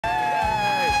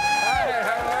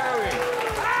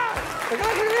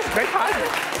Great pattern.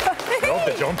 Love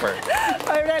the jumper.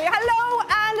 Hello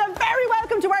and a very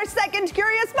welcome to our second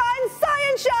Curious Minds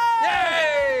Science Show!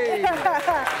 Yay!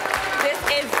 This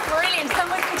is brilliant.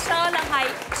 Someone can show hi.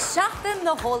 Shafton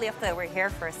the whole of the we're here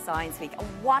for a Science Week. And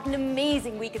what an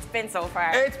amazing week it's been so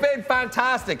far. It's been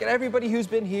fantastic. And everybody who's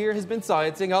been here has been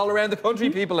sciencing. All around the country,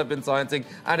 people have been sciencing.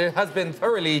 And it has been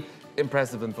thoroughly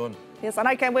impressive and fun. Yes, and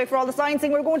I can't wait for all the sciencing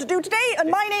we're going to do today.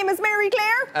 And my name is Mary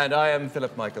Claire. And I am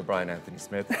Philip Michael Brian Anthony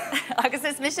Smith. Agus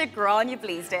is Smyth and Gráinne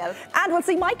Bleasdale. And we'll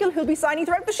see Michael, who'll be signing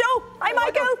throughout the show. Hi,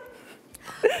 Michael.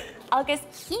 Agus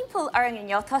Keempel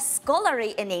Aranganyota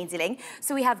Scullery in Aindiling.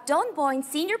 So we have Dunboyne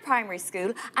Senior Primary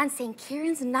School and St.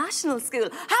 Kieran's National School.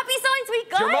 Happy Science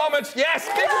Week, guys! Your moment, yes!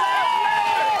 Big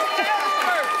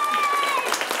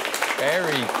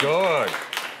Very good.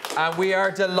 And we are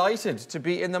delighted to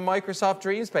be in the Microsoft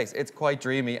DreamSpace. It's quite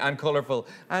dreamy and colourful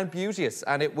and beauteous,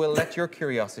 and it will let your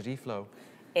curiosity flow.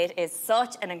 It is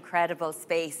such an incredible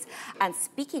space. And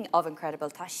speaking of incredible,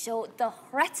 ta show the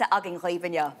hreta agin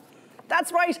roibanya.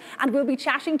 That's right, and we'll be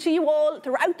chatting to you all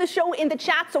throughout the show in the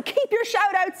chat, so keep your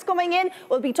shout-outs coming in.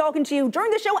 We'll be talking to you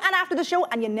during the show and after the show,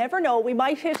 and you never know, we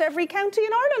might hit every county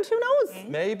in Ireland, who knows?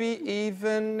 Maybe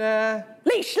even...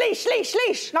 Leash, leash, leash,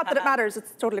 leash! Not that it matters,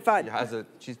 it's totally fine.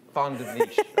 She's fond of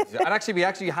niche. And actually, we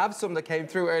actually have some that came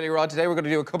through earlier on today. We're going to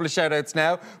do a couple of shout-outs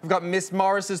now. We've got Miss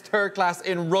Morris's third class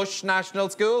in Rush National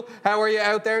School. How are you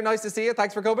out there? Nice to see you.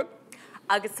 Thanks for coming.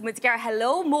 Agus Mudgar,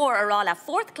 hello more Arala,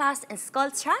 fourth class in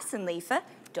Scultras in Leifa,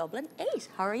 Dublin 8.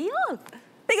 How are you all?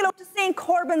 Big hello to St.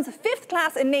 Corbin's fifth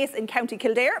class in Naas in County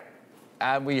Kildare.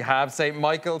 And we have St.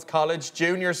 Michael's College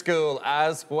Junior School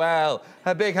as well.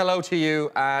 A big hello to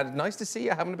you and nice to see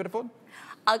you having a bit of fun.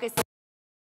 Agus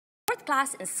fourth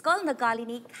class in Scull na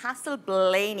Galini, Castle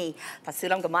Blaney.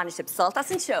 Tasulam Gamaniship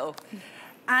Saltas and Show.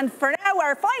 And for now,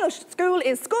 our final school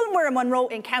is Sculmore Munro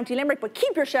in County Limerick, but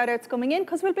keep your shout-outs coming in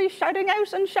because we'll be shouting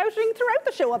out and shouting throughout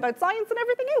the show about science and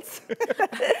everything else.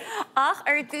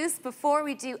 Ardus, before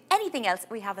we do anything else,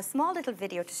 we have a small little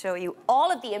video to show you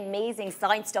all of the amazing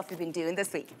science stuff we've been doing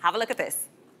this week. Have a look at this.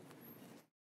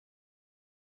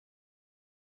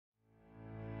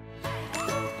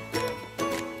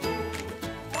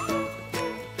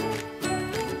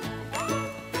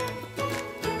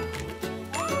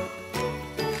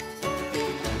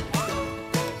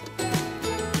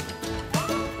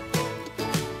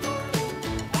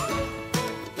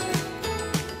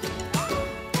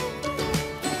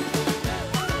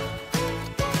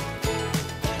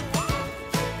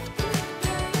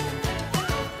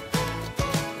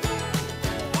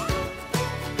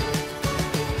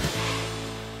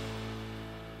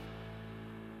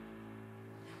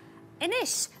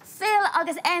 Inish, Phil,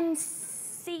 Agus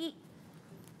MC.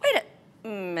 Wait a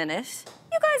minute.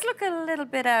 You guys look a little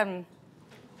bit,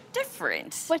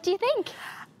 different. What do you think?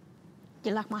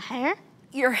 You like my hair?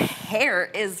 Your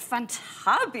hair is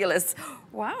fantabulous.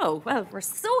 Wow. Well, we're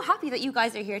so happy that you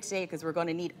guys are here today because we're going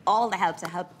to need all the help to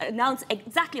help announce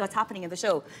exactly what's happening in the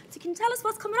show. So can you tell us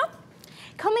what's coming up?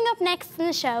 Coming up next in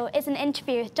the show is an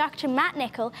interview with Dr. Matt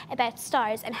Nichol about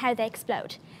stars and how they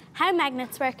explode, how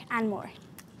magnets work and more.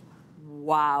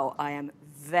 Wow, I am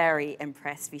very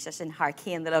impressed.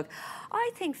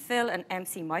 I think Phil and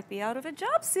MC might be out of a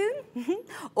job soon.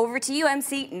 Over to you,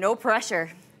 MC. No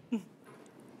pressure.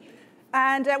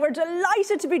 And we're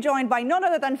delighted to be joined by none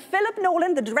other than Philip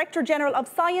Nolan, the Director General of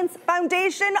Science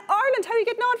Foundation Ireland. How are you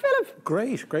getting on, Philip?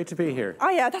 Great to be here. Oh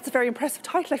yeah, that's a very impressive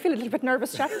title. I feel a little bit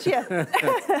nervous chatting to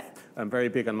you. I'm very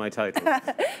big on my title.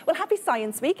 Well, happy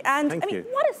Science Week. And Thank you.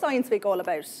 What is Science Week all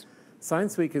about?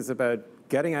 Science Week is about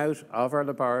getting out of our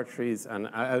laboratories and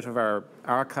out of our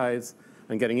archives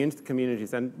and getting into the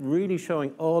communities and really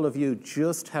showing all of you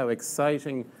just how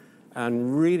exciting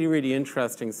and really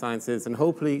interesting science is, and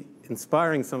hopefully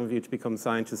inspiring some of you to become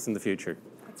scientists in the future.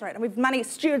 That's right, and we've many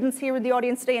students here in the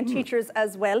audience today and teachers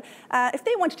as well. If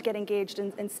they wanted to get engaged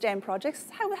in STEM projects,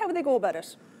 how would they go about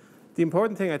it? The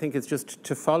important thing, I think, is just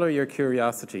to follow your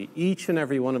curiosity. Each and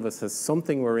every one of us has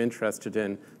something we're interested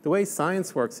in. The way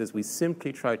science works is we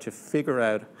simply try to figure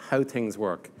out how things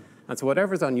work. And so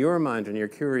whatever's on your mind and you're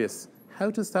curious,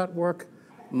 how does that work?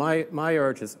 My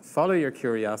urge is follow your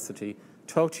curiosity,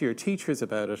 talk to your teachers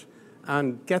about it,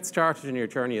 and get started in your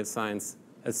journey of science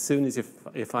as soon as you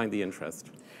find the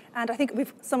interest. And I think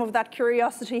we've some of that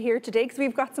curiosity here today because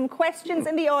we've got some questions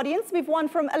in the audience. We've one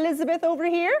from Elizabeth over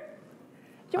here.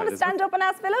 Do you want to stand up and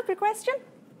ask Philip your question?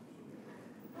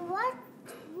 What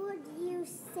would you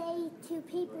say to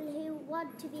people who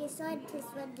want to be a scientist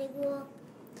when they grow up?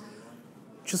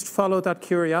 Just follow that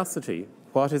curiosity.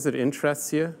 What is it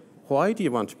interests you? Why do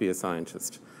you want to be a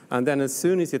scientist? And then as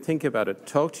soon as you think about it,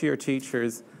 talk to your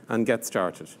teachers and get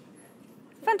started.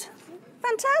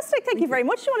 Fantastic, thank you very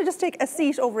much. You want to just take a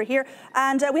seat over here?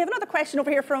 And we have another question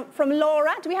over here from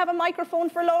Laura. Do we have a microphone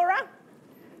for Laura?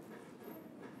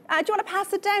 Do you want to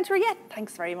pass it down to her yet?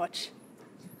 Thanks very much.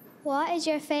 What is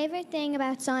your favourite thing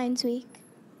about Science Week?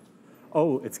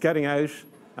 Oh, it's getting out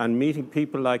and meeting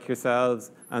people like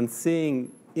yourselves and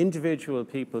seeing individual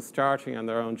people starting on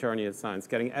their own journey of science,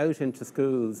 getting out into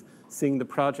schools, seeing the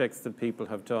projects that people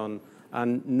have done,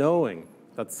 and knowing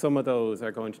that some of those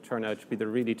are going to turn out to be the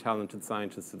really talented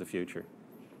scientists of the future.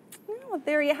 Well,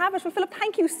 there you have it. Well, Philip,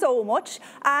 thank you so much.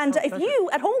 And if you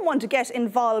at home want to get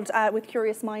involved with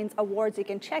Curious Minds Awards, you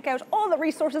can check out all the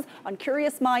resources on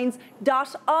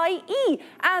curiousmindss.ie.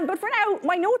 But for now,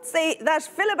 my notes say that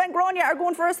Philip and Gráinne are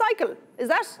going for a cycle. Is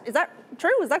that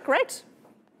true? Is that correct?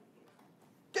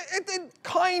 It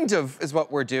kind of is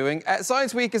what we're doing.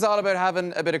 Science Week is all about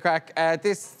having a bit of crack.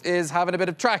 This is having a bit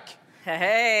of track.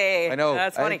 Hey, I know.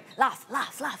 That's funny. Laugh,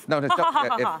 laugh, laugh. No,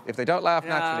 if they don't laugh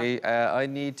naturally, I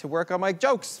need to work on my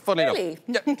jokes, funnily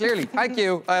enough. Yeah, clearly. Thank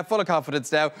you. I have full of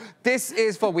confidence now. This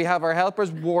is fun. We have our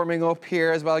helpers warming up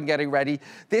here as well and getting ready.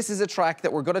 This is a track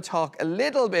that we're going to talk a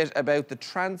little bit about the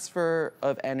transfer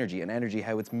of energy and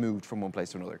how it's moved from one place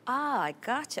to another. Ah, I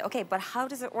gotcha. Okay, but how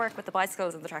does it work with the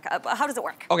bicycles and the track? How does it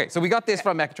work? Okay, so we got this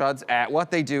from Mechatrons. What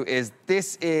they do is,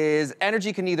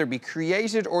 energy can either be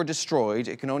created or destroyed.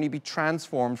 It can only be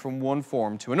transformed from one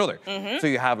form to another. So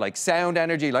you have like sound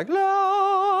energy, like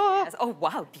la. Yes. Oh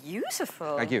wow,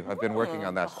 beautiful. Thank you. I've been working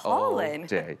on that all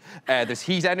day. There's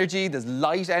heat energy, there's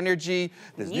light energy,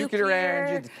 there's nuclear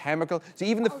energy, there's chemical. So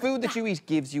even the food that you eat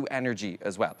gives you energy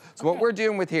as well. So what we're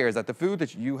doing with here is that the food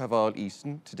that you have all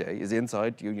eaten today is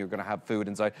inside you. You're going to have food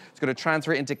inside. It's going to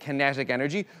transfer into kinetic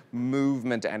energy,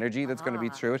 movement energy that's going to be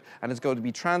through it, and it's going to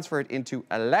be transferred into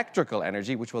electrical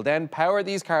energy, which will then power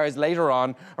these cars later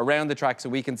on around the track so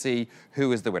we can see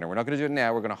who is the winner. We're not going to do it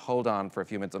now. We're going to hold on for a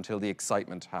few minutes until the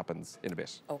excitement happens in a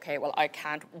bit. Okay, well, I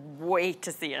can't wait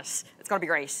to see it. It's going to be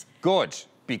great. Good,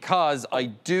 because I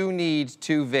do need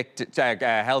two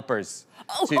helpers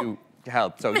to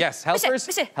help. So yes, helpers,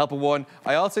 helper one.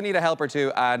 I also need a helper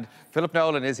two, and Philip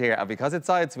Nolan is here, and because it's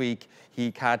Science Week,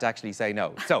 he can't actually say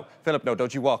no. So, Philip, no,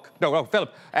 don't you walk. No,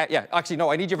 Philip. Yeah, actually,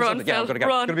 no, I need you for something. Yeah, I'm going to get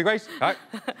it. It's going to be great. All right.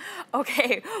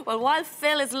 Okay, well, while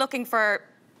Phil is looking for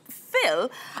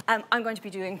Phil, I'm going to be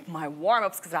doing my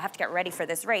warm-ups because I have to get ready for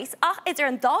this race. Is there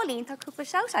an Darlene to couple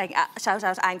shout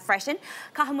out ang freshen?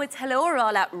 Cahan with hello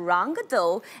rolla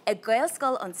rangado, a girl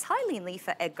skull on Thailand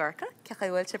leafa a gurka,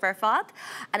 Kachawil to Berfad,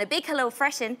 and a big hello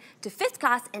freshen to 5th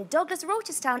class in Douglas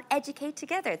Rochestown Educate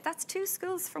Together. That's 2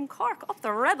 schools from Cork, up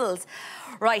the rebels.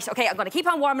 Right, okay, I'm going to keep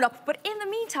on warming up, but in the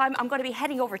meantime, I'm going to be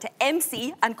heading over to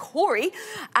MC and Corey,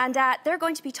 and they're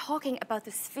going to be talking about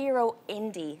the Sphero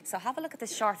Indi. So have a look at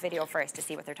this short video first to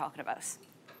see what they're talking about.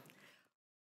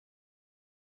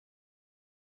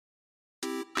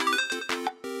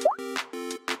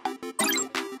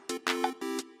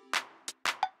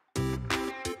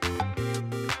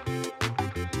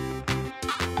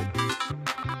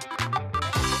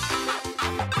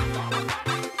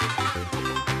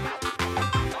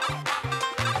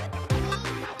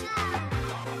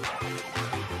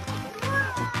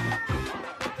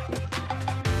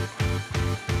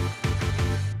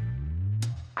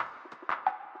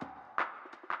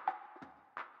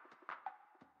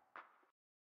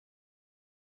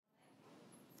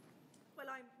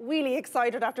 Really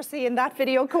excited after seeing that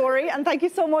video, Corey, and thank you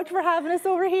so much for having us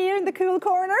over here in the cool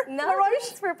corner. No,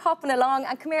 thanks for popping along.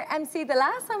 And come here, MC, the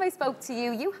last time I spoke to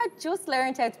you, you had just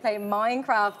learned how to play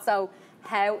Minecraft, so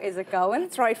how is it going?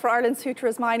 That's right, for Ireland's Future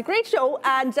is Mine. Great show,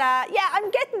 and yeah,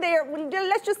 I'm getting there. Well,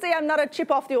 let's just say I'm not a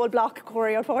chip off the old block,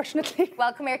 Corey, unfortunately.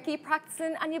 Well, come here, keep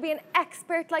practicing, and you'll be an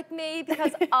expert like me,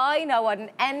 because I know what an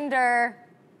Ender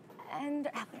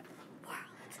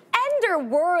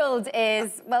world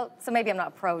is. Well, so maybe I'm not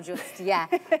a pro just yet.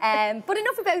 But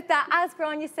enough about that. As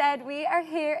Gráinne said, we are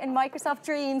here in Microsoft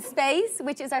DreamSpace,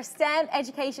 which is our STEM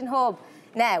education hub.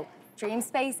 Now,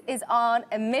 DreamSpace is on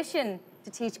a mission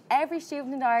to teach every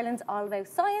student in Ireland all about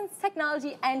science,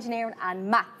 technology, engineering and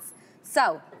maths.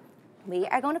 So, we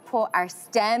are going to put our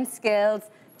STEM skills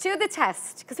to the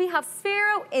test, because we have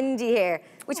Sphero Indi here,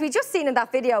 which we just seen in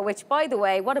that video, which, by the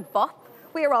way, what a bop.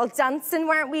 We were all dancing,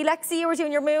 weren't we, Lexi? You were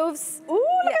doing your moves. Ooh,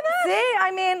 look at that. See,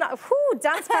 I mean, whoo,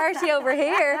 dance party over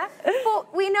here.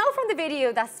 But we know from the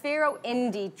video that Sphero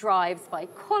Indi drives by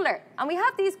colour. And we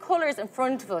have these colours in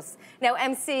front of us. Now,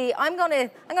 MC, I'm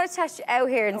gonna test you out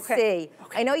here and see.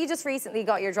 Okay. I know you just recently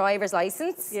got your driver's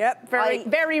licence. Yep,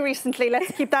 very recently.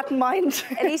 Let's keep that in mind.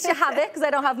 At least you have it, because I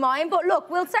don't have mine. But look,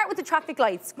 we'll start with the traffic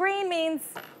lights. Green means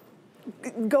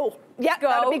Go. Yeah, Go.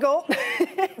 that'd be go.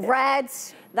 Red.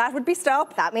 That would be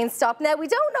stop. That means stop. Now, we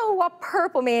don't know what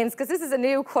purple means because this is a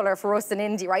new colour for us in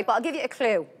Indy, right? But I'll give you a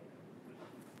clue.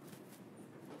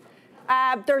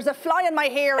 There's a fly in my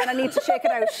hair and I need to shake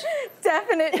it out.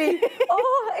 Definitely.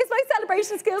 Oh, is my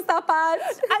celebration skills that bad?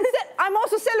 I'm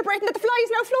also celebrating that the fly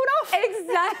is now flown off.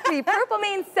 Exactly. Purple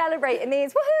means celebrate. It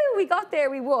means, woohoo, we got there,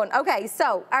 we won. Okay,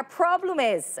 so our problem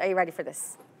is, are you ready for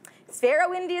this?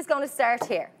 Sphero Indy is going to start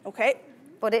here. Okay.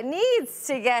 But it needs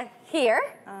to get here.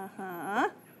 Uh-huh.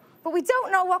 But we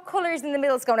don't know what colours in the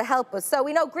middle is going to help us. So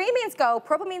we know green means go,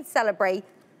 purple means celebrate,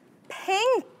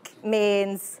 pink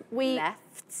means left.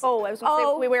 Oh, I was going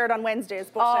to say we wear it on Wednesdays.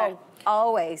 But,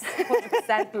 always.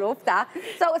 100% love that.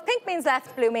 So if pink means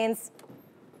left, blue means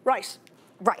right.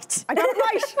 Right. I got it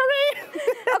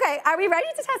right. Okay, are we ready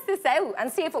to test this out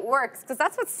and see if it works? Because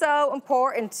that's what's so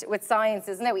important with science,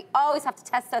 isn't it? We always have to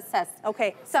test.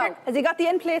 Okay. So, has he got the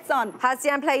end plates on? Has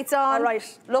the end plates on. All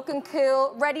right. Looking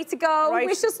cool, ready to go. Right.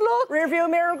 Wish us luck. Rear view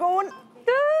mirror going.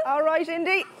 All right,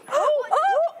 Indy.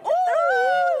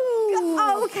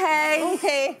 Okay.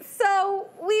 Okay. So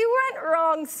we went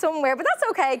wrong somewhere, but that's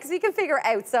okay because we can figure it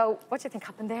out. So what do you think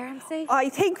happened there, MC? I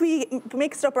think we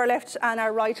mixed up our left and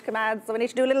our right commands, so we need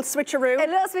to do a little switcheroo. A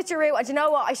little switcheroo. And you know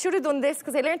what? I should have done this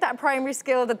because I learned that in primary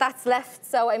school that's left.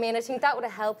 So I mean, I think that would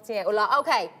have helped me out a lot.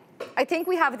 Okay. I think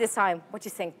we have it this time. What do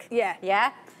you think? Yeah.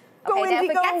 Yeah? Go, okay, now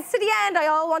Indy, if it gets to the end, I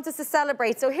all want us to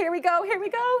celebrate. So here we go.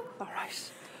 All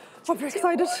right. I'm very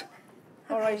excited.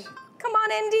 All right. Come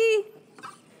on, Indy.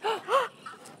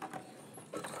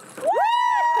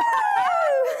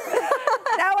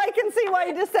 Now I can see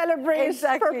why to celebrate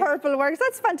for Purple works.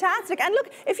 That's fantastic. And look,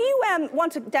 if you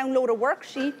want to download a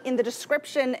worksheet in the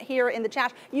description here in the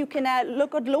chat, you can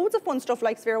look at loads of fun stuff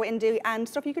like Sphero Indy and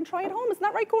stuff you can try at home. Isn't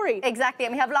that right, Corey? Exactly.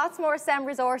 And we have lots more STEM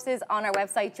resources on our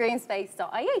website,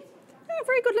 dreamspace.ie. Yeah,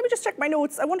 very good. Let me just check my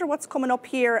notes. I wonder what's coming up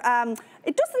here.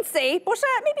 It doesn't say, but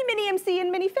maybe Mini MC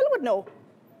and Mini Phil would know.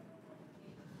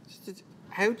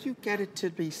 How do you get it to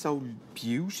be so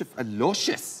beautiful and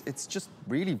luscious? It's just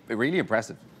really, really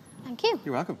impressive. Thank you.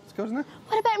 You're welcome. It's good, isn't it?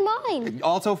 What about mine?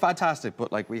 Also fantastic,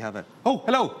 but like we have a... Oh,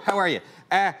 hello. How are you?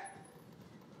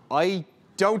 I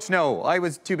don't know. I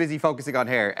was too busy focusing on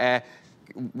hair.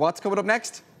 What's coming up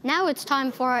next? Now it's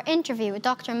time for our interview with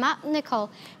Dr. Matt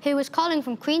Nicol, who is calling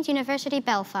from Queen's University,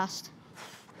 Belfast.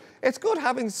 It's good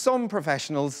having some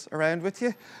professionals around with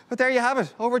you. But there you have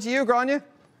it. Over to you, Gráinne.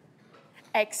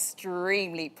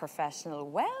 Extremely professional.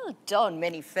 Well done,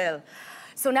 Mini Phil.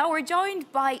 So now we're joined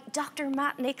by Dr.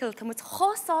 Matt Nicol. We're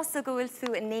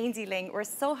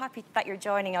so happy that you're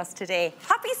joining us today.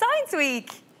 Happy Science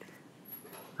Week!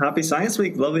 Happy Science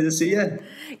Week. Lovely to see you.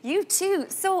 You too.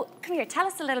 So come here, tell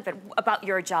us a little bit about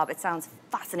your job. It sounds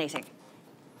fascinating.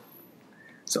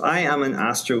 So I am an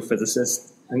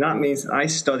astrophysicist, and that means I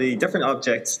study different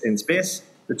objects in space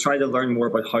to try to learn more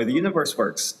about how the universe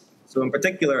works. So in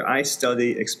particular, I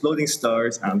study exploding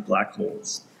stars and black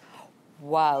holes.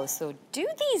 Wow, so do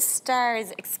these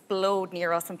stars explode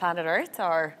near us on planet Earth,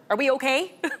 or are we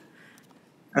okay?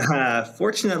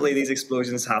 Fortunately, these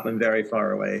explosions happen very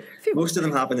far away. Most of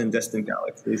them happen in distant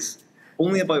galaxies.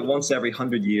 Only about once every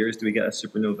 100 years do we get a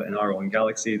supernova in our own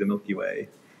galaxy, the Milky Way.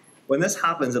 When this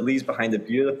happens, it leaves behind a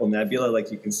beautiful nebula like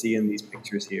you can see in these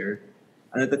pictures here.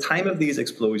 And at the time of these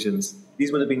explosions,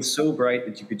 these would have been so bright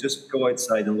that you could just go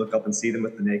outside and look up and see them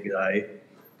with the naked eye.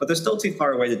 But they're still too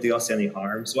far away to do us any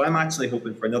harm, so I'm actually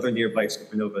hoping for another nearby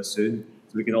supernova soon,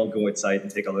 so we can all go outside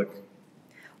and take a look.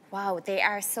 Wow, they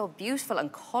are so beautiful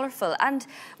and colourful. And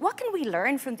what can we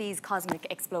learn from these cosmic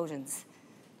explosions?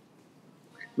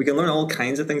 We can learn all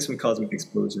kinds of things from cosmic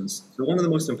explosions. So one of the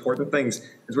most important things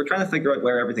is we're trying to figure out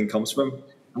where everything comes from.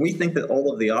 And we think that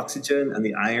all of the oxygen and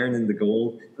the iron and the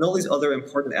gold and all these other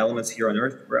important elements here on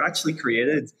Earth were actually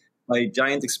created by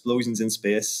giant explosions in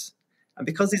space. And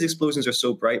because these explosions are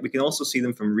so bright, we can also see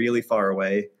them from really far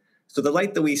away. So the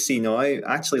light that we see now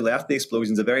actually left the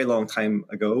explosions a very long time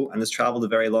ago and has traveled a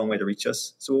very long way to reach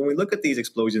us. So when we look at these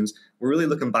explosions, we're really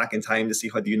looking back in time to see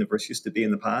how the universe used to be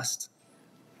in the past.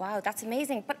 Wow, that's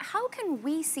amazing. But how can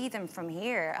we see them from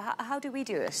here? How do we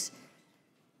do it?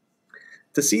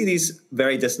 To see these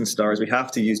very distant stars, we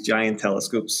have to use giant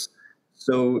telescopes.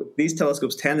 So these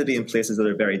telescopes tend to be in places that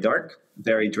are very dark,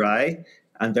 very dry,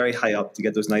 and very high up to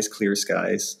get those nice clear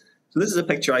skies. So this is a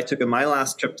picture I took on my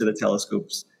last trip to the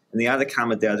telescopes in the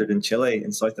Atacama Desert in Chile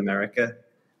in South America.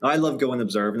 Now, I love going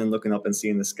observing and looking up and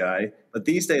seeing the sky, but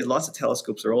these days lots of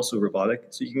telescopes are also robotic,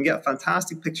 so you can get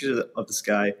fantastic pictures of the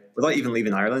sky without even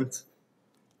leaving Ireland.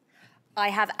 I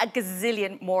have a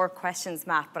gazillion more questions,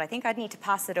 Matt, but I think I'd need to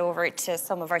pass it over to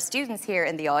some of our students here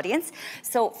in the audience.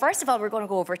 So first of all, we're going to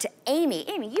go over to Amy.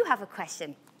 Amy, you have a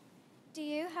question. Do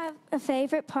you have a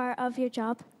favourite part of your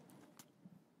job?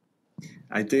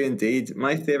 I do indeed.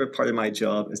 My favourite part of my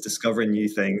job is discovering new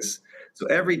things. So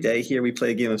every day here we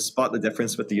play a game of Spot the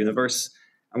Difference with the universe.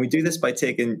 And we do this by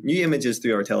taking new images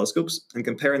through our telescopes and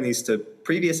comparing these to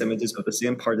previous images of the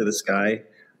same part of the sky.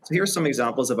 So here are some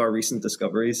examples of our recent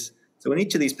discoveries. So in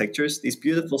each of these pictures, these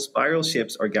beautiful spiral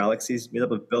shapes are galaxies made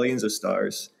up of billions of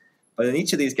stars. But in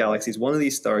each of these galaxies, one of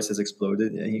these stars has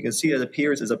exploded, and you can see it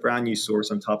appears as a brand new source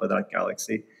on top of that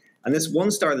galaxy. And this one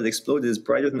star that exploded is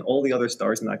brighter than all the other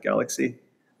stars in that galaxy.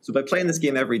 So by playing this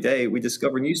game every day, we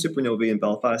discover new supernovae in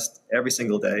Belfast every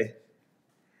single day.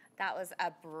 That was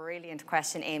a brilliant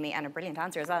question, Amy, and a brilliant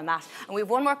answer as well, Matt. And we have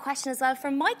one more question as well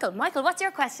from Michael. Michael, what's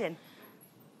your question?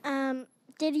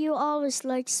 Did you always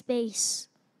like space?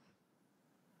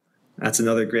 That's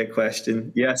another great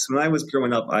question. Yes, when I was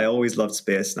growing up, I always loved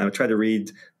space, and I would try to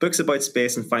read books about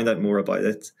space and find out more about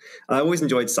it. And I always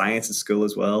enjoyed science at school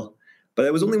as well. But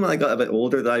it was only when I got a bit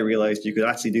older that I realized you could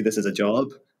actually do this as a job.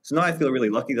 So now I feel really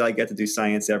lucky that I get to do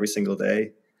science every single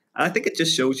day. And I think it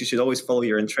just shows you should always follow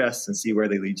your interests and see where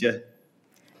they lead you.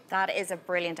 That is a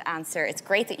brilliant answer. It's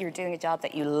great that you're doing a job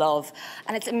that you love.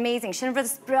 And it's amazing. Sin bhfuil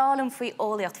sprálam faoi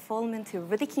ólaíocht fólmin tú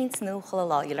rudi cín snú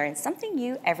chula. You learn something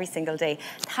new every single day.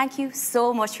 Thank you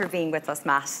so much for being with us,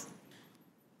 Matt.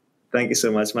 Thank you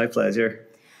so much. My pleasure.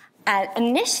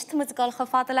 Anish Tmutzgalcha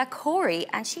Fadala Corey,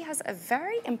 and she has a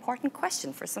very important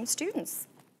question for some students.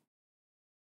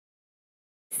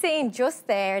 Seeing just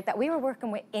there that we were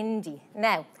working with Indi.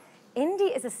 Now, Indi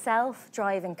is a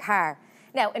self-driving car.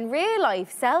 Now, in real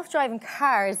life, self-driving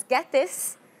cars, get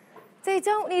this, they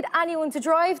don't need anyone to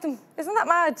drive them. Isn't that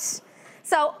mad?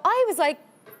 So I was like,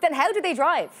 then how do they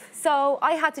drive? So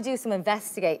I had to do some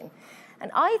investigating.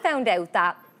 And I found out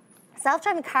that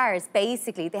self-driving cars,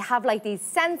 basically, they have like these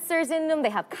sensors in them, they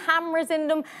have cameras in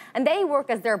them, and they work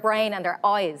as their brain and their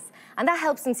eyes. And that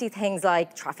helps them see things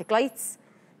like traffic lights,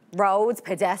 roads,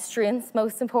 pedestrians,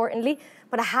 most importantly.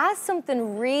 But it has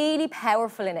something really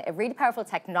powerful in it, a really powerful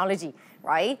technology,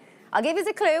 right? I'll give you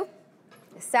a clue.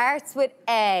 It starts with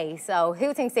A. So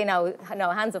who thinks they know? No,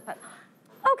 hands up.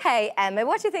 Okay, Emma,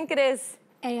 what do you think it is?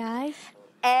 AI.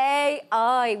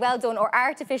 AI, well done, or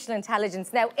artificial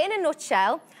intelligence. Now, in a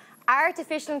nutshell,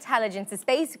 artificial intelligence is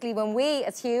basically when we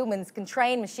as humans can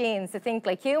train machines to think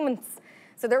like humans.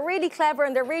 So they're really clever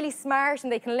and they're really smart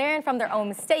and they can learn from their own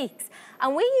mistakes.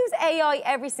 And we use AI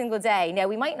every single day. Now,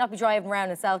 we might not be driving around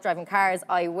in self-driving cars,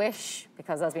 I wish,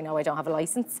 because as we know, I don't have a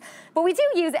license. But we do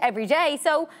use it every day.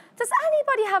 So does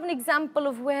anybody have an example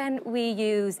of when we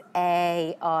use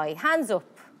AI? Hands up.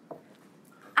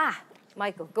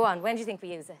 Michael, go on. When do you think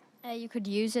we use it? You could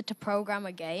use it to program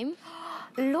a game.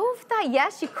 Love that.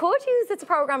 Yes, you could use it to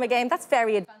program a game. That's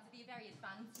very advanced.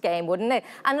 Game, wouldn't it?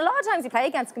 And a lot of times you play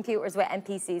against computers with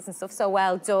NPCs and stuff, so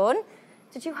well done.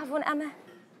 Did you have one, Emma?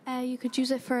 You could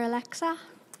use it for Alexa.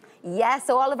 Yes,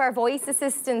 so all of our voice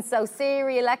assistants, so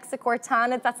Siri, Alexa,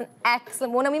 Cortana, that's an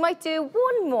excellent one. And we might do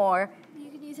one more.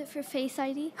 You could use it for Face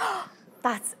ID.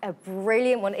 That's a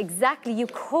brilliant one. Exactly, you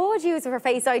could use it for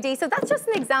Face ID. So that's just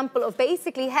an example of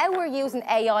basically how we're using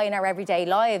AI in our everyday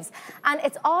lives. And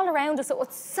it's all around us, so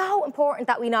it's so important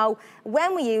that we know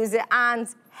when we use it and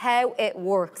how it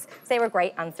works. So they were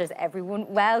great answers, everyone.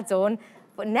 Well done.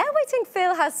 But now I think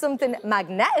Phil has something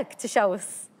magnetic to show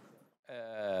us.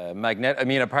 I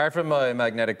mean, apart from my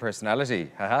magnetic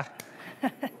personality, haha.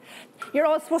 You're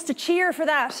all supposed to cheer for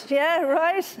that, yeah,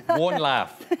 right? One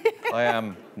laugh. I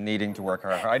am needing to work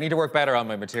harder. I need to work better on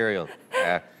my material.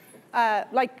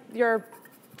 Like your...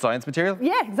 Science material?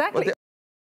 Yeah, exactly. Well,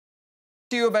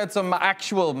 you about some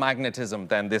actual magnetism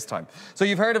then this time. So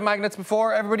you've heard of magnets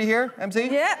before, everybody here, MC?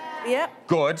 Yeah, yeah.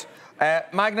 Good.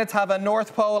 Magnets have a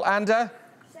North Pole and a?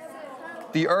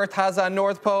 The Earth has a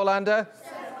North Pole and a?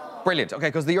 Brilliant. Okay,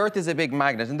 because the Earth is a big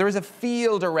magnet and there is a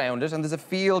field around it and there's a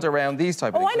field around these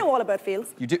type of things. Oh, I know all about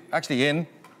fields. You do? Actually, in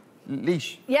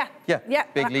Leash? Yeah. Yeah, yeah.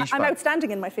 Big Leash I'm fan.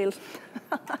 outstanding in my field.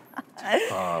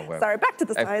 Oh, well. Sorry, back to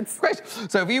the science. Great.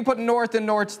 So if you put north and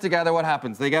north together, what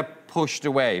happens? They get pushed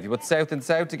away. If you put south and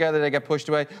south together, they get pushed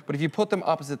away. But if you put them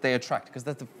opposite, they attract, because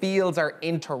the fields are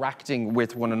interacting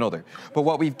with one another. But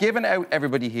what we've given out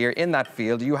everybody here in that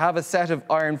field, you have a set of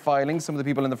iron filings. Some of the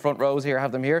people in the front rows here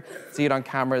have them here. See it on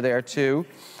camera there too.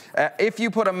 If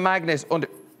you put a magnet under...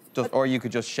 or you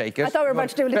could just shake it. I thought we were about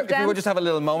to do a little If you would just have a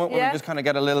little moment where we just kind of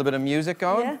get a little bit of music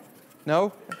going. Yeah.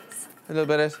 No? A little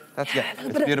bit of... That's, yeah,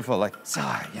 it's beautiful, like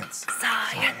science.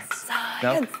 Science.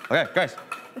 No? Okay, great.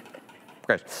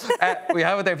 great. We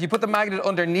have it there. If you put the magnet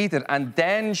underneath it and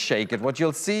then shake it, what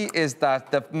you'll see is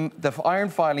that the iron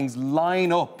filings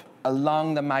line up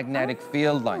along the magnetic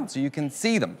field line, so you can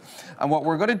see them. And what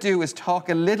we're going to do is talk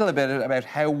a little bit about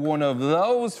how one of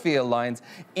those field lines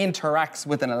interacts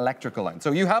with an electrical line.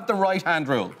 So you have the right-hand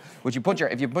rule, which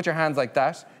if you put your hands like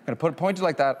that, you're going to point it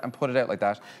like that and put it out like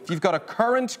that. If you've got a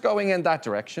current going in that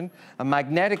direction, a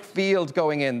magnetic field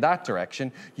going in that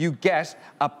direction, you get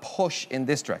a push in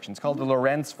this direction. It's called the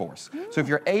Lorentz force. So if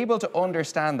you're able to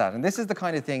understand that, and this is the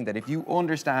kind of thing that if you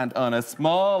understand on a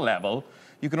small level,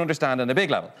 you can understand on a big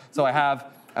level. So I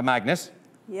have a magnet,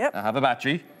 I have a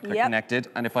battery, they're connected,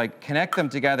 and if I connect them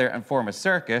together and form a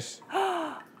circuit,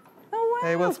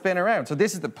 they will spin around. So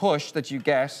this is the push that you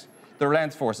get, the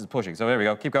Lorentz force is pushing. So there we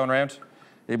go, keep going around.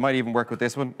 It might even work with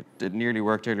this one. It nearly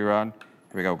worked earlier on.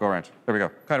 Here we go around. There we go,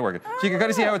 kind of working. So you can kind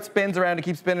of see how it spins around, it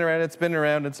keeps spinning around, it's spinning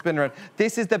around, and spinning around.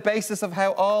 This is the basis of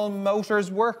how all motors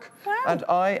work. Wow. And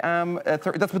I am, that's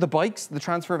with the bikes, the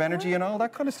transfer of energy and all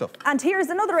that kind of stuff. And here's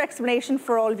another explanation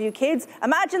for all of you kids.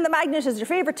 Imagine the magnet is your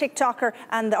favourite TikToker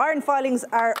and the iron filings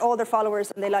are all their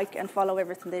followers and they like and follow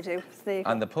everything they do. So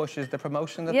and the push is the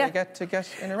promotion that they get to get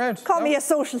in and around. Call me a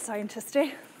social scientist,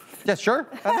 eh? Yes, sure.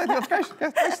 That's great.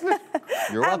 Yeah,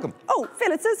 you're welcome. Oh,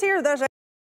 Phil, it says here that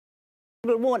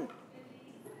one.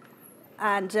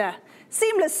 And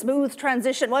seamless, smooth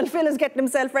transition while Phil is getting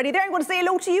himself ready there. I'm going to say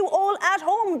hello to you all at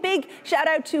home. Big shout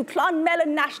out to Clonmellon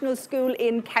National School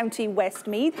in County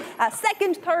Westmeath.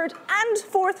 2nd, 3rd and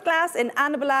 4th class in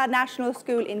Annabella National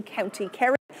School in County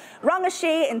Kerry.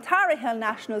 Rangashay in Tara Hill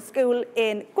National School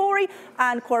in Gorey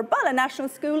and Corballa National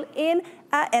School in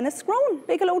Enniscrone.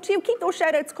 Big hello to you. Keep those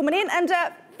shout outs coming in. And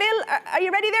Phil, are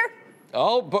you ready there?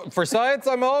 Oh, but for science,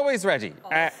 I'm always ready.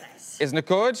 Isn't it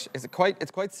good? It's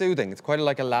quite soothing. It's quite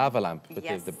like a lava lamp.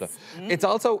 Yes. It's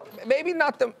also, maybe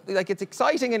not it's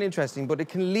exciting and interesting, but it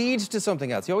can lead to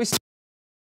something else. You always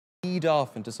lead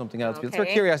off into something else. That's where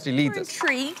curiosity leads us.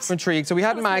 We're intrigued. So we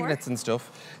had magnets and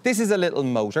stuff. This is a little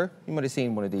motor. You might have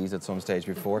seen one of these at some stage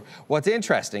before. What's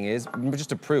interesting is, just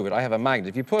to prove it, I have a magnet.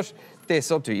 If you put this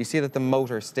up to it, you see that the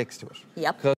motor sticks to it.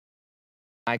 Yep.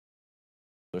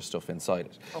 There's stuff inside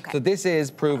it. So this is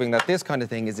proving that this kind of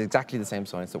thing is exactly the same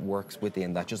science that works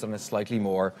within that, just in a slightly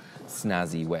more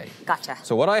snazzy way. Gotcha.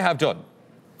 So what I have done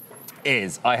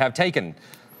is I have taken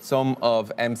some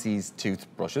of MC's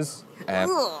toothbrushes. A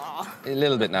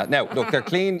little bit now. Now, look, they're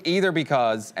clean either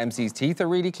because MC's teeth are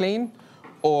really clean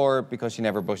or because she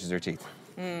never brushes her teeth.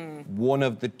 One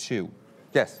of the two.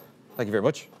 Yes, thank you very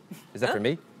much. Is that for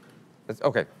me?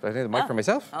 Okay, I need the mic for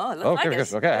myself. Oh, it looks like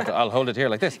it. Okay, I'll hold it here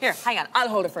like this. Here, hang on, I'll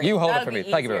hold it for you. You hold it for me,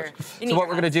 thank you very much. So what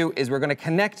we're going to do is we're going to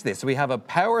connect this. So we have a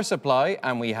power supply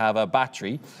and we have a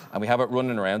battery and we have it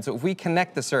running around. So if we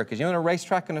connect the circuit, you know, in a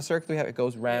racetrack in a circuit, it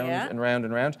goes round and round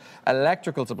and round.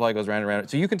 Electrical supply goes round and round.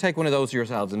 So you can take one of those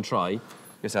yourselves and try.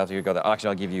 Yourself, you go there. Actually,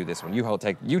 I'll give you this one.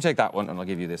 You take that one and I'll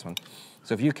give you this one.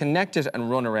 So if you connect it and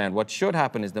run around, what should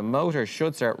happen is the motor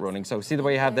should start running. So see the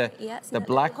way you have the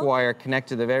black wire connected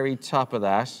to the very top of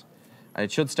that, and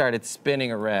it should start it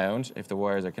spinning around if the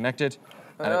wires are connected.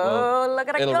 And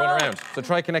it'll run around. So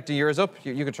try connecting yours up.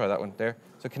 You can try that one there.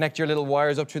 So connect your little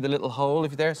wires up through the little hole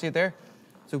if you're there. See it there?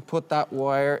 So put that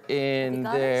wire in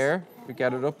there. We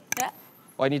get it up. Yeah.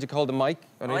 I need to hold the mic.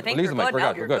 I think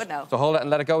we're good now. So hold it and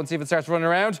let it go and see if it starts running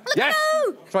around. Yes!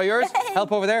 Try yours.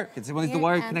 Help over there. Can someone use the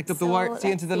wire? Connect up the wire. See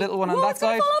into the little one on that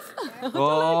side.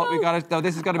 Oh, we got it. No,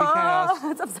 this has got to be chaos.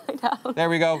 It's upside down. There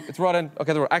we go. It's running.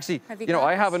 Okay, actually, you know,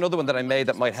 I have another one that I made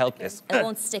that might help this. It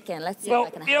won't stick in. Let's see if I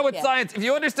can help you. You know, with science, if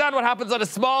you understand what happens on a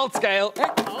small scale,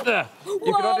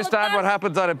 you can understand what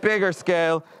happens on a bigger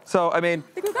scale. So, I mean,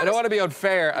 I don't want to be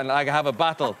unfair and like have a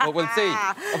battle, but we'll see.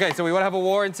 Okay, so we want to have a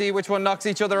war and see which one knocks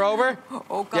each other over.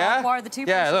 Oh, God. Yeah? War of the two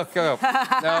Yeah, look, go.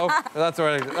 No, that's all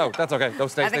right. Oh, that's okay. No,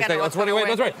 stay. Let's run away.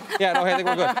 That's right. Yeah, no, I think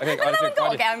we're good.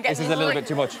 Okay, this is a little bit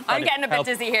too much. I'm getting a bit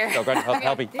dizzy here. No,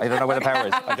 help me. I don't know where the power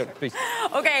is. Please.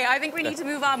 Okay, I think we need to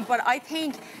move on, but I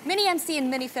think Mini MC and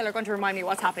Mini Phil are going to remind me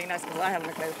what's happening next because I haven't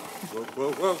a clue.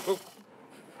 Whoa.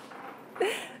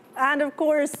 And of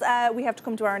course, we have to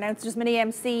come to our announcers, Mini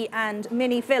MC and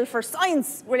Mini Phil, for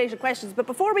science-related questions. But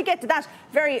before we get to that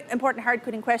very important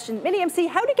hard-cutting question, Mini MC,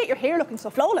 how do you get your hair looking so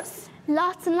flawless?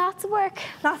 Lots and lots of work.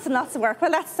 Lots and lots of work.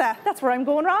 Well, that's where I'm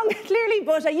going wrong, clearly.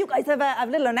 But you guys have a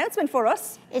little announcement for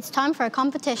us. It's time for a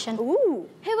competition. Ooh.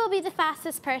 Who will be the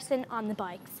fastest person on the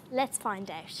bikes? Let's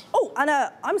find out. Oh, and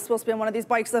I'm supposed to be on one of these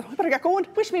bikes, so I better get going.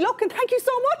 Wish me luck and thank you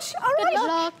so much. All right. Good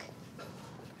luck.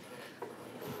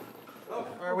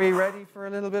 Are we ready for a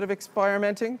little bit of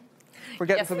experimenting? We're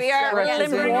getting some we are.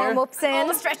 stretches in here. Warm-ups in. All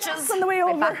the stretches. On the way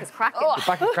over. My back is cracking. The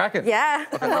back is cracking. Yeah.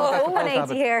 Okay, Oh, both 180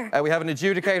 have it. here. We have an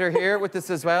adjudicator here with this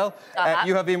as well.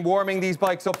 You have been warming these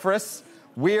bikes up for us.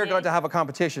 We are going to have a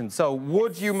competition. So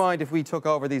would you mind if we took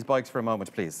over these bikes for a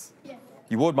moment, please? Yeah.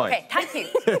 You would mind? Okay, thank you.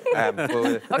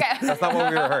 Okay. That's not what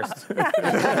we rehearsed.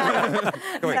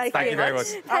 Thank you very much.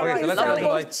 Okay, so let's go to the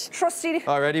bike. Trusty.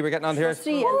 All ready, we're getting on here. This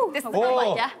is my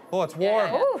bike, yeah? Oh, it's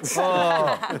warm. Oh,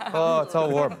 it's so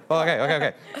warm.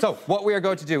 Okay. So what we are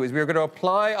going to do is we are going to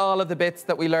apply all of the bits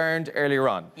that we learned earlier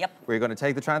on. Yep. We're going to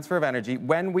take the transfer of energy.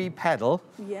 When we pedal,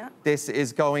 this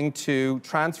is going to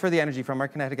transfer the energy from our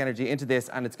kinetic energy into this,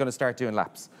 and it's going to start doing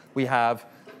laps. We have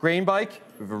green bike,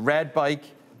 we have a red bike,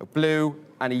 a blue,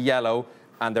 and a yellow.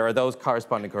 And there are those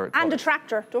corresponding colours. And a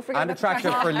tractor. Don't forget. And a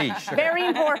tractor for leash. Okay. Very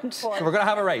important. So we're going to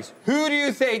have a race. Who do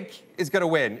you think is going to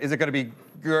win? Is it going to be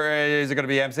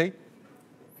MC?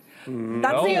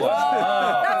 That's it.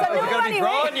 That's a Is it going to be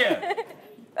Gráinne?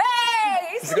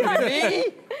 Hey! Is it going to be me?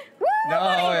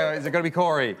 No, is it going to be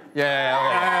Corey? Yeah,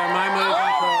 okay. My money's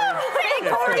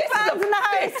on Corey fans in the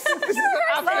house.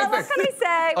 Well, what can I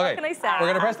say? What can I say? We're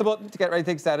going to press the button to get ready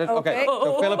things started. Okay.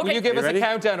 So, Philip, will you give us a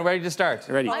countdown? We're ready to start.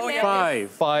 Ready?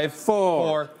 Five,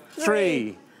 4,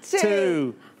 3,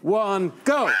 2, 1,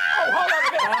 go!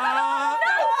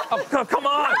 Oh, come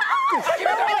on!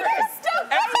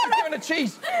 Everyone's giving a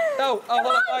cheat. No, hold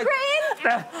on. I'm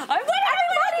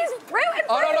everybody's rooting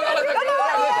for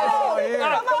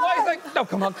No,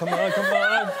 come on. me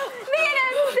and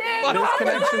MC.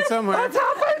 Disconnection somewhere. What's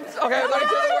happened? Okay, let me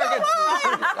do the working.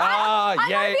 I'm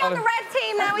going to be on the red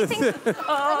team now. He thinks...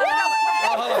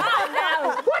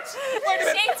 What? Wait a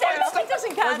minute. He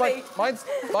doesn't count me.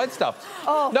 Mine stopped.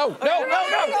 No.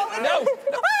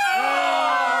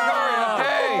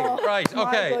 Okay, right,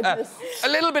 okay. A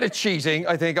little bit of cheating,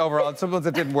 I think, overall. Sometimes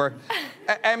it didn't work.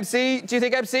 MC, do you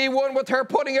think MC won with her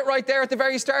putting it right there at the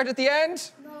very start at the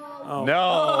end? No.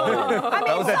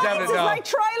 That was a definite no. Like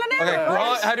trial and error.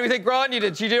 Okay, how do we think Gráinne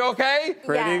did? She did okay?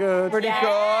 Pretty good. Pretty good.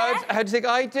 How do you think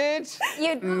I did?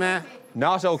 Meh.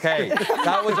 Not okay.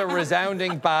 That was a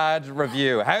resounding bad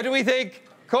review. How do we think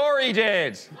Corey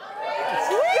did?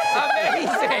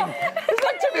 Amazing. There's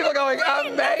like two people going,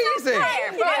 amazing.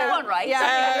 I won, right?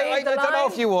 I don't know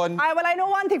if you won. Well, I know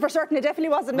one thing for certain. It definitely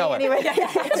wasn't me anyway.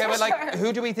 Okay, but like,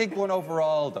 who do we think won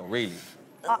overall, though, really?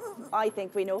 I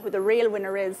think we know who the real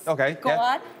winner is. Okay. Go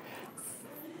on.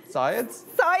 Science?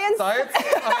 Science. Science is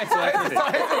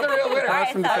the real winner.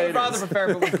 I would rather prefer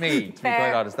if it was me, to be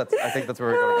quite honest. I think that's where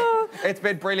we're going to go. It's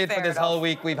been brilliant for this whole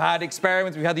week. We've had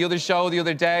experiments. We had the other show the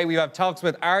other day. We have talks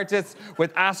with artists,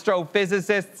 with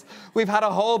astrophysicists. We've had a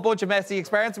whole bunch of messy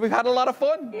experiments. We've had a lot of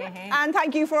fun. And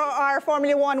thank you for our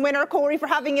Formula One winner, Corey, for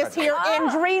having us here in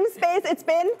DreamSpace. It's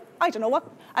been, I don't know what,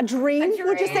 a dream.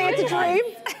 Would you say it's a dream?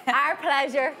 Our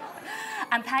pleasure.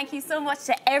 And thank you so much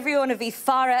to everyone of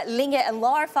Farah, Linge and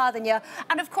Laura Fadanya.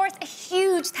 And of course, a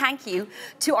huge thank you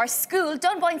to our school,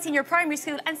 Dunboyne Senior Primary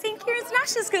School and St. Kieran's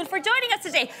National School for joining us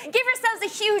today. Give yourselves a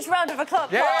huge round of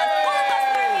applause. Yeah.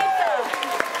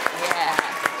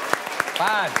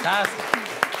 Fantastic.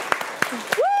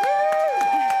 Woo!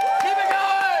 Keep it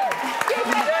going! Keep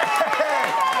it going!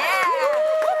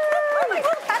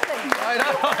 I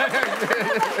know.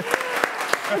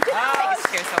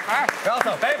 So far. You're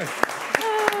also famous.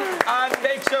 And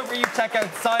make sure you check out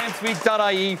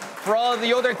scienceweek.ie for all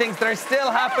the other things that are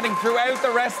still happening throughout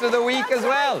the rest of the week as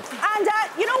well. And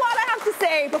you know what I have to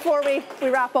say before we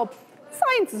wrap up?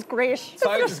 Science is great.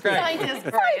 Science is great. Science is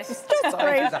great. Science is just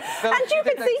great. Phil, And you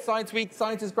can see... Science Week,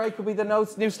 Science is great could be the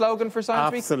new slogan for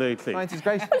Science Week? Absolutely. Science is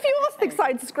great. Well, if you also think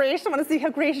science is great and want to see how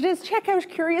great it is, check out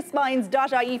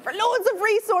curiousminds.ie for loads of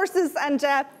resources and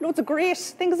loads of great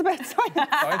things about science.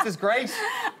 Science is great.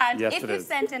 And Yes, if it you've is.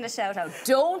 sent in a shout out,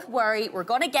 don't worry, we're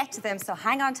going to get to them, so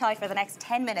hang on tight for the next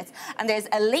 10 minutes. And there's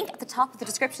a link at the top of the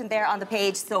description there on the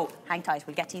page, so hang tight,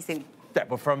 we'll get to you soon. Yeah,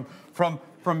 but from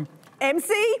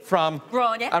MC. From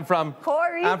Gráinne. and from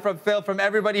Corey. and from Phil, from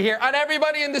everybody here and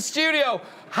everybody in the studio.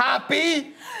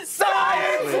 Happy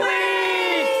Science Week!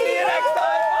 See you next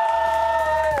time.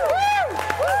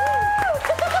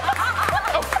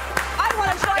 I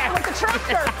want to try it with the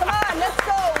tractor. Come on, let's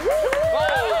go.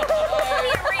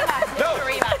 Rematch. No.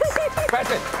 Rematch. Press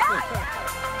it.